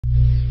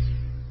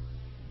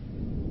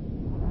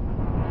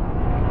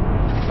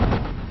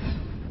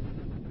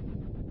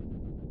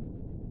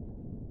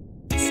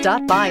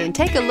Stop by and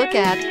take a look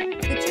at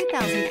the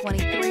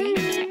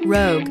 2023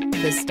 Rogue.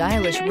 The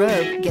stylish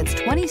Rogue gets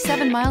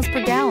 27 miles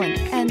per gallon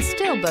and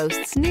still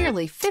boasts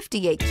nearly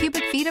 58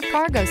 cubic feet of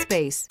cargo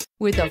space.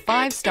 With a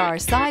 5-star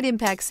side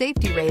impact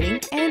safety rating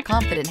and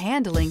confident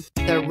handling,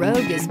 the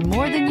Rogue is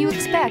more than you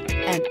expect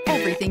and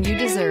everything you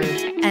deserve,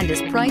 and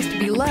is priced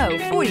below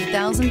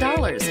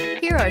 $40,000.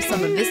 Here are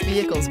some of this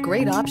vehicle's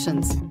great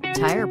options: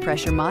 tire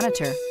pressure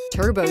monitor,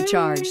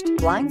 turbocharged,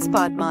 blind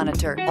spot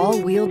monitor,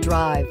 all-wheel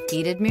drive,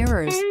 heated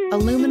mirrors,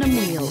 aluminum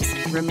wheels,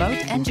 remote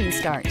engine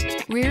start,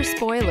 rear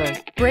spoiler,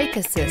 brake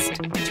assist,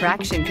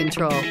 traction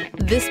control.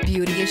 This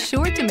beauty is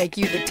sure to make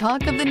you the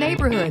talk of the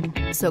neighborhood.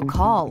 So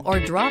call or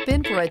drop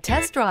in for a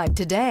test drive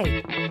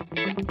today.